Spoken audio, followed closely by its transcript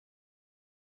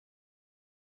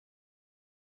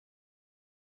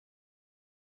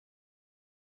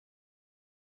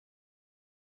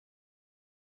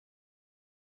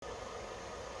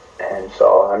And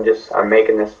so I'm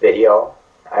making this video.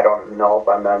 I don't know if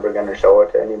I'm ever going to show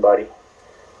it to anybody,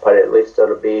 but at least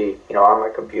it'll be, you know, on my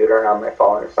computer and on my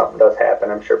phone. If something does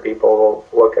happen, I'm sure people will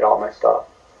look at all my stuff.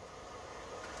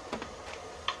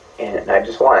 And I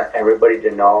just want everybody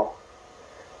to know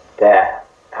that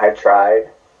I tried,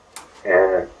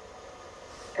 and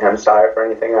I'm sorry for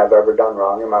anything I've ever done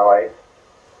wrong in my life.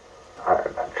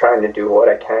 I'm trying to do what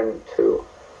I can to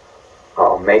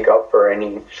make up for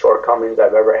any shortcomings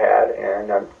I've ever had,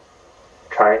 and I'm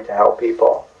trying to help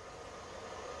people.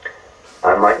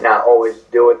 I might not always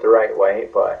do it the right way,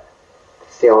 but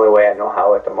it's the only way I know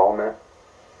how at the moment.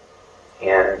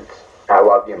 And I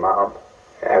love you, Mom.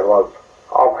 And I love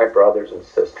all my brothers and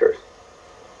sisters.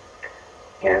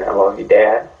 And I love you,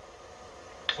 Dad.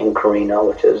 And Karina,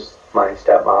 which is my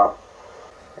stepmom.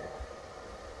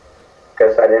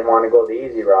 Guess I didn't want to go the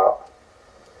easy route.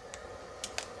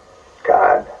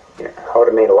 God, you know, I would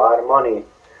have made a lot of money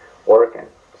working,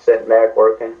 sitting back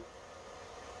working,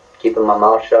 keeping my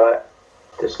mouth shut.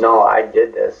 Just know I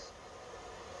did this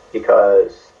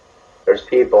because there's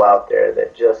people out there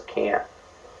that just can't.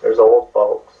 There's old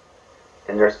folks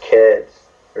and there's kids.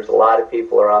 There's a lot of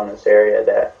people around this area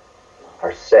that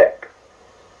are sick,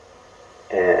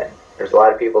 and there's a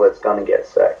lot of people that's going to get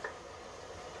sick.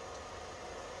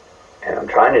 And I'm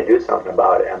trying to do something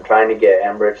about it. I'm trying to get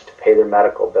Enbridge to pay their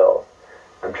medical bills.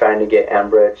 I'm trying to get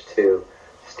Enbridge to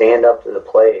stand up to the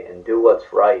plate and do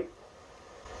what's right.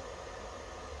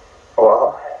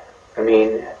 Well, I mean,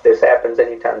 if this happens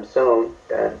anytime soon,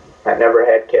 then I never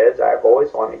had kids. I've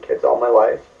always wanted kids all my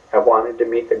life. I wanted to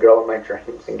meet the girl of my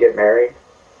dreams and get married.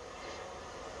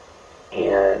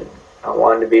 And I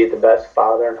wanted to be the best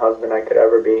father and husband I could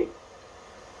ever be.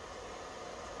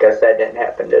 Guess that didn't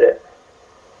happen, did it?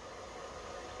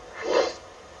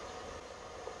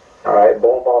 Alright,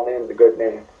 Bolenbaugh name's a good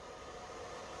name.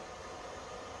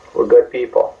 We're good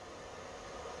people.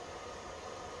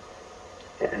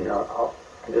 And I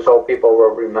just hope people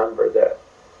will remember that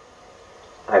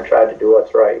I tried to do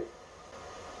what's right.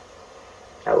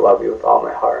 I love you with all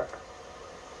my heart.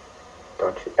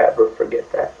 Don't you ever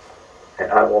forget that.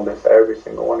 And I will miss every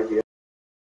single one of you.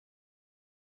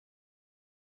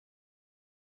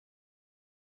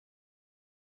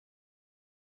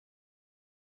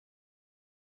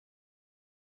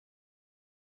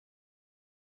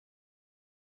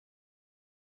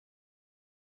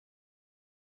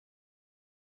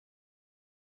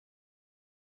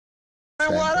 I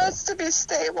want us to be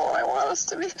stable. I want us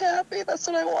to be happy. That's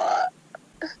what I want.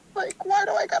 Like, why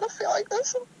do I gotta feel like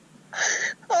this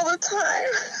all the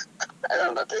time? I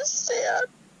don't understand.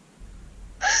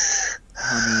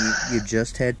 Honey, you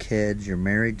just had kids. You're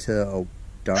married to a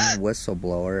darn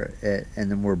whistleblower,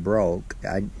 and then we're broke.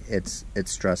 It's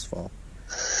stressful,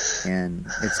 and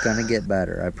it's gonna get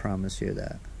better. I promise you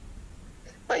that.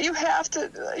 But you have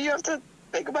to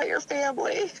think about your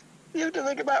family. You have to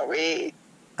think about me.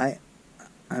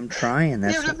 I'm trying. You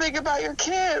have to think about your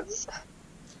kids.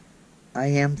 I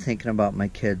am thinking about my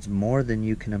kids more than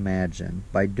you can imagine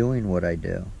by doing what I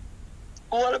do.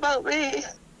 What about me?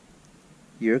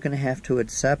 You're going to have to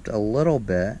accept a little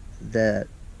bit that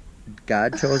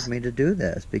God chose me to do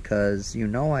this, because you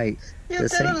know You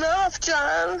did enough,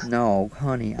 John. No,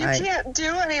 honey, You can't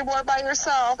do any more by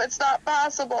yourself. It's not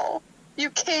possible. You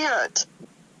can't.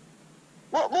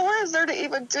 What more is there to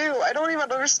even do? I don't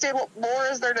even understand what more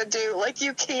is there to do. Like,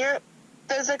 you can't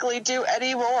physically do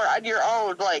any more on your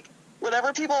own. Like,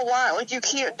 whatever people want, like, you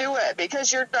can't do it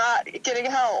because you're not getting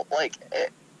help. Like,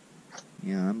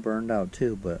 yeah, I'm burned out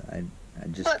too, but I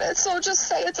just... But, so just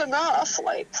say it's enough.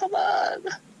 Like, come on.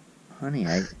 Honey,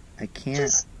 I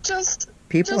can't...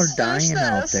 People are dying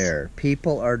out there.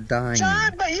 People are dying.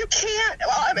 John, but you can't.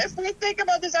 Well, if we think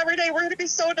about this every day, we're going to be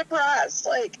so depressed.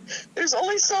 Like, there's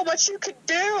only so much you can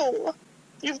do.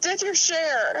 You did your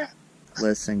share.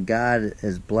 Listen, God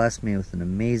has blessed me with an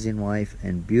amazing wife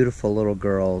and beautiful little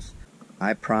girls.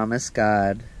 I promise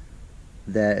God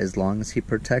that as long as He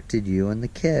protected you and the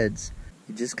kids,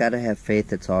 you just got to have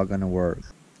faith it's all going to work.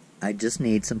 I just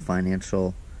need some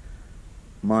financial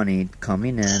money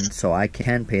coming in so I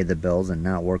can pay the bills and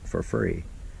not work for free.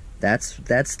 That's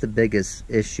the biggest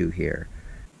issue here.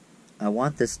 I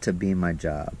want this to be my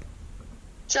job.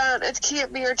 John, it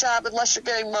can't be your job unless you're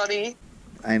getting money.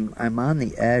 I'm on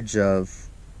the edge of,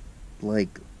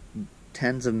 like,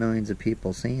 tens of millions of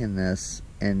people seeing this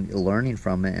and learning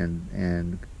from it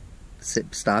and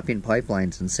stopping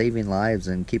pipelines and saving lives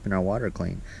and keeping our water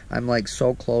clean. I'm like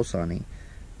so close, honey.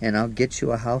 And I'll get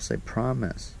you a house, I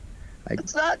promise.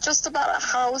 It's not just about a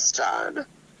house, John.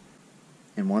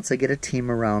 And once I get a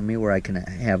team around me where I can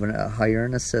hire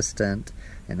an assistant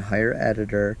and hire an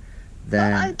editor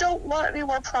then... I don't want any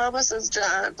more promises,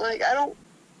 John. Like, I don't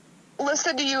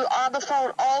listen to you on the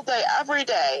phone all day, every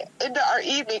day, into our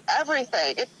evening,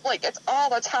 everything. It's all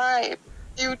the time.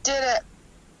 You did it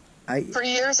for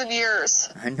years and years.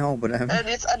 I know, but and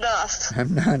it's enough.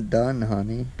 I'm not done,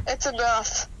 honey. It's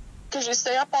enough. Because you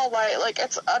stay up all night. Like,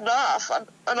 it's enough.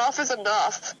 Enough is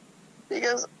enough.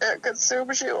 Because it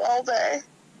consumes you all day.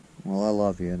 Well, I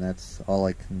love you, and that's all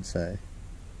I can say.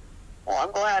 Well,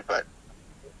 I'm glad, but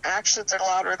actions are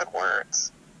louder than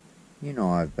words. You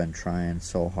know I've been trying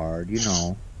so hard. You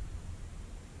know.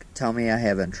 Tell me I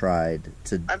haven't tried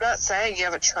to... I'm not saying you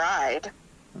haven't tried.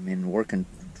 I mean, working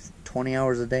 20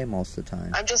 hours a day most of the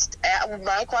time.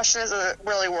 My question is it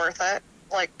really worth it?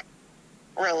 Like,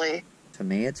 really? To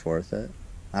me, it's worth it.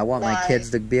 I want Why? my kids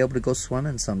to be able to go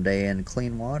swimming someday in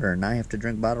clean water, and I have to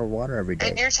drink bottled water every day.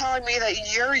 And you're telling me that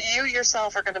you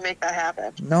yourself are going to make that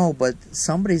happen? No, but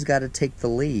somebody's got to take the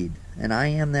lead, and I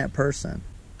am that person.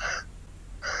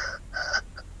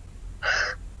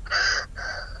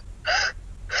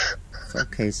 It's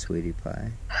okay, sweetie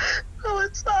pie. No,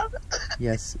 it's not.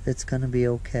 Yes, it's going to be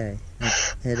okay.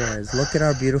 It is. Look at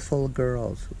our beautiful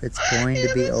girls. It's going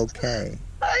to be okay.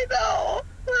 I know.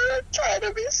 I'm trying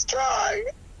to be strong.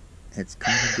 It's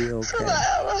going to be okay. For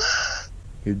them.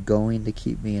 You're going to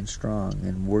keep being strong,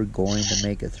 and we're going to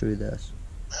make it through this.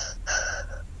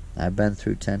 I've been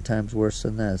through 10 times worse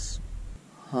than this.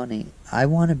 Honey, I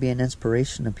want to be an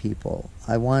inspiration to people.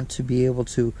 I want to be able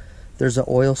to... There's an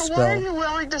oil spill. What are you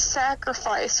willing to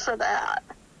sacrifice for that?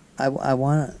 I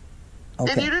want to...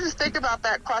 Okay. And you need to think about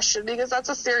that question, because that's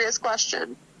a serious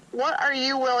question. What are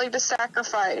you willing to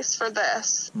sacrifice for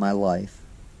this? My life.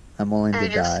 I'm willing to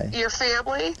die. Your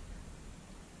family?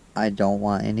 I don't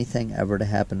want anything ever to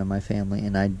happen to my family,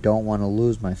 and I don't want to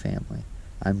lose my family.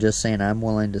 I'm just saying I'm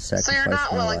willing to sacrifice my life. So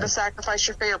you're not willing to sacrifice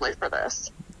your family for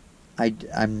this?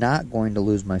 I'm not going to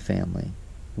lose my family.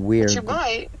 But you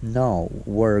might. No,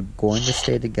 we're going to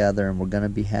stay together, and we're going to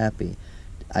be happy.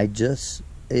 Just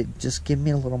give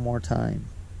me a little more time.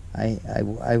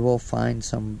 I will find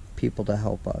some people to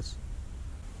help us.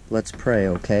 Let's pray,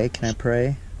 okay? Can I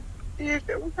pray? You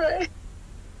can pray.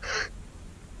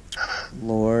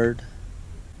 Lord,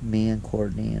 me and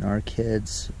Courtney and our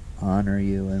kids honor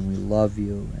you, and we love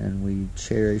you, and we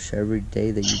cherish every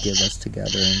day that you give us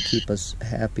together and keep us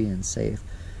happy and safe.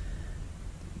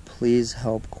 Please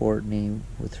help Courtney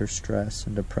with her stress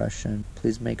and depression.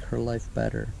 Please make her life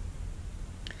better.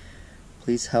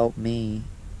 Please help me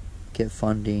get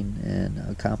funding and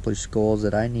accomplish goals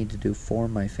that I need to do for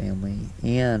my family,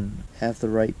 and have the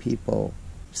right people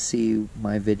see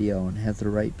my video and have the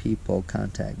right people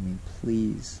contact me.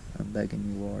 Please, I'm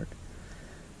begging you, Lord.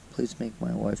 Please make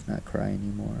my wife not cry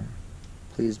anymore.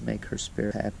 Please make her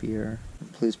spirit happier.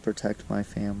 Please protect my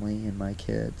family and my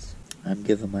kids. I'm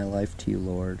giving my life to you,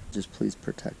 Lord. Just please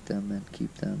protect them and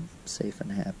keep them safe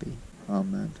and happy.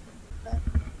 Amen.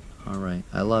 Alright,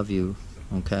 I love you,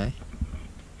 okay?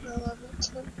 I love you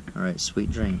too. Alright,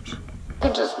 sweet dreams. You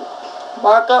could just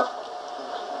walk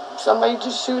up, somebody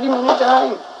just shoot him in the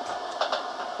dime.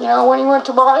 You know, when he went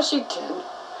to Washington,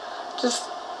 just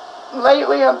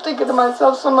lately I'm thinking to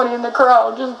myself, somebody in the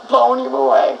crowd just blowing him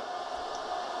away.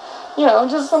 You know,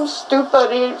 just some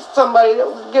stupid somebody that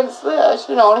was against this,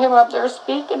 you know, and him up there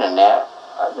speaking and that.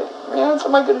 I think, man,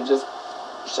 somebody could have just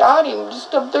shot him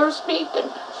just up there speaking.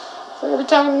 So every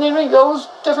time he goes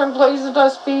different places to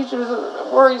speech, it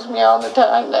worries me all the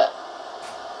time that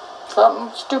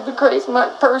some stupid, crazy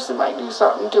person might do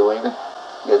something to him.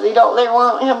 Because they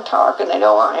want him talking, they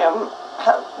don't want him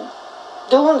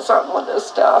doing something with this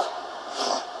stuff.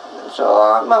 So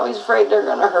I'm always afraid they're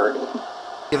going to hurt him.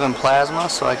 Give him plasma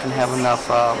so I can have enough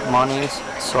money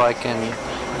so I can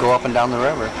go up and down the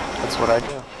river. That's what I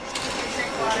do.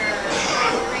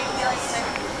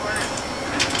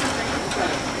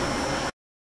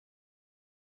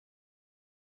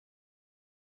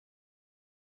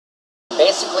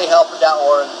 Basically,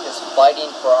 Helper.org is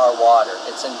fighting for our water.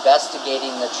 It's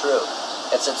investigating the truth.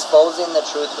 It's exposing the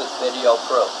truth with video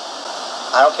proof.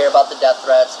 I don't care about the death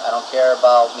threats. I don't care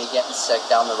about me getting sick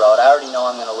down the road. I already know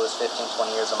I'm going to lose 15,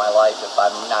 20 years of my life if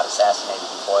I'm not assassinated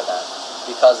before then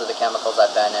because of the chemicals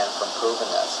I've been in from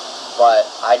proving this. But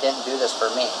I didn't do this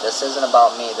for me. This isn't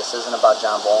about me. This isn't about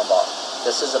John Bolenbaugh.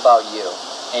 This is about you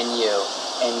and you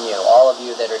and you, all of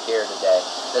you that are here today.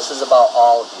 This is about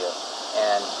all of you.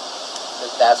 And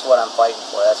that's what I'm fighting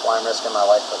for. That's why I'm risking my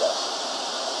life for this.